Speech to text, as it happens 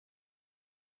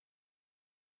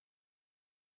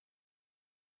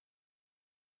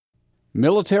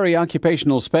Military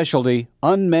occupational specialty,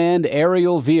 Unmanned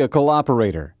Aerial Vehicle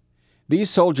Operator. These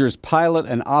soldiers pilot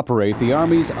and operate the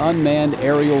Army's unmanned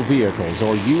aerial vehicles,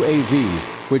 or UAVs,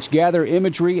 which gather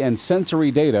imagery and sensory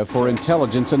data for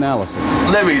intelligence analysis.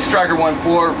 Liberty, Striker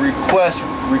 1-4, request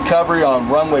recovery on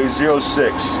runway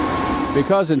 06.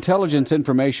 Because intelligence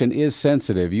information is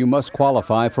sensitive, you must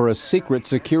qualify for a secret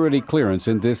security clearance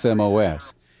in this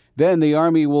MOS. Then the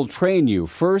Army will train you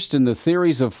first in the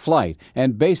theories of flight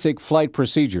and basic flight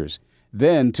procedures,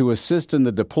 then to assist in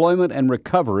the deployment and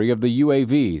recovery of the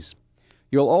UAVs.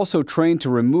 You'll also train to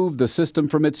remove the system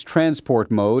from its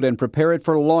transport mode and prepare it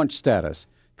for launch status,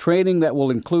 training that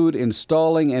will include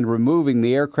installing and removing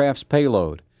the aircraft's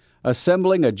payload,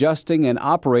 assembling, adjusting, and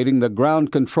operating the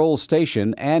ground control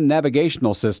station and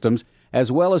navigational systems,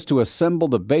 as well as to assemble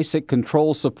the basic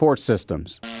control support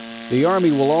systems. The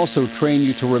Army will also train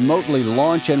you to remotely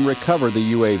launch and recover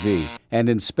the UAV and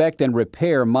inspect and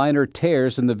repair minor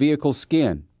tears in the vehicle's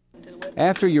skin.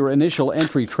 After your initial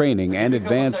entry training and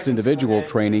advanced individual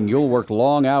training, you'll work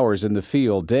long hours in the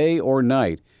field, day or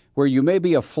night, where you may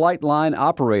be a flight line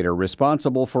operator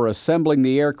responsible for assembling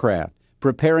the aircraft,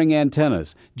 preparing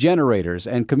antennas, generators,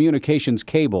 and communications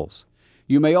cables.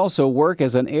 You may also work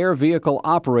as an air vehicle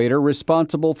operator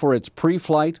responsible for its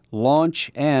pre-flight,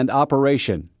 launch, and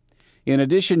operation. In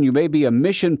addition, you may be a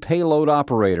mission payload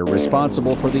operator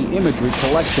responsible for the imagery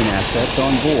collection assets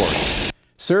on board.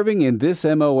 Serving in this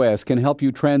MOS can help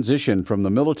you transition from the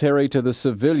military to the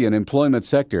civilian employment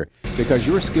sector because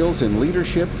your skills in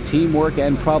leadership, teamwork,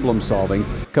 and problem solving,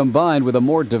 combined with a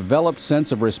more developed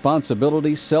sense of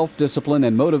responsibility, self-discipline,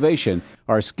 and motivation,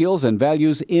 are skills and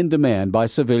values in demand by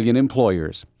civilian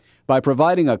employers. By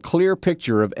providing a clear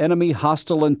picture of enemy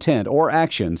hostile intent or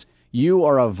actions, you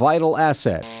are a vital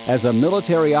asset as a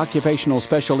military occupational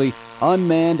specialty,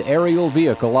 Unmanned Aerial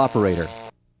Vehicle Operator.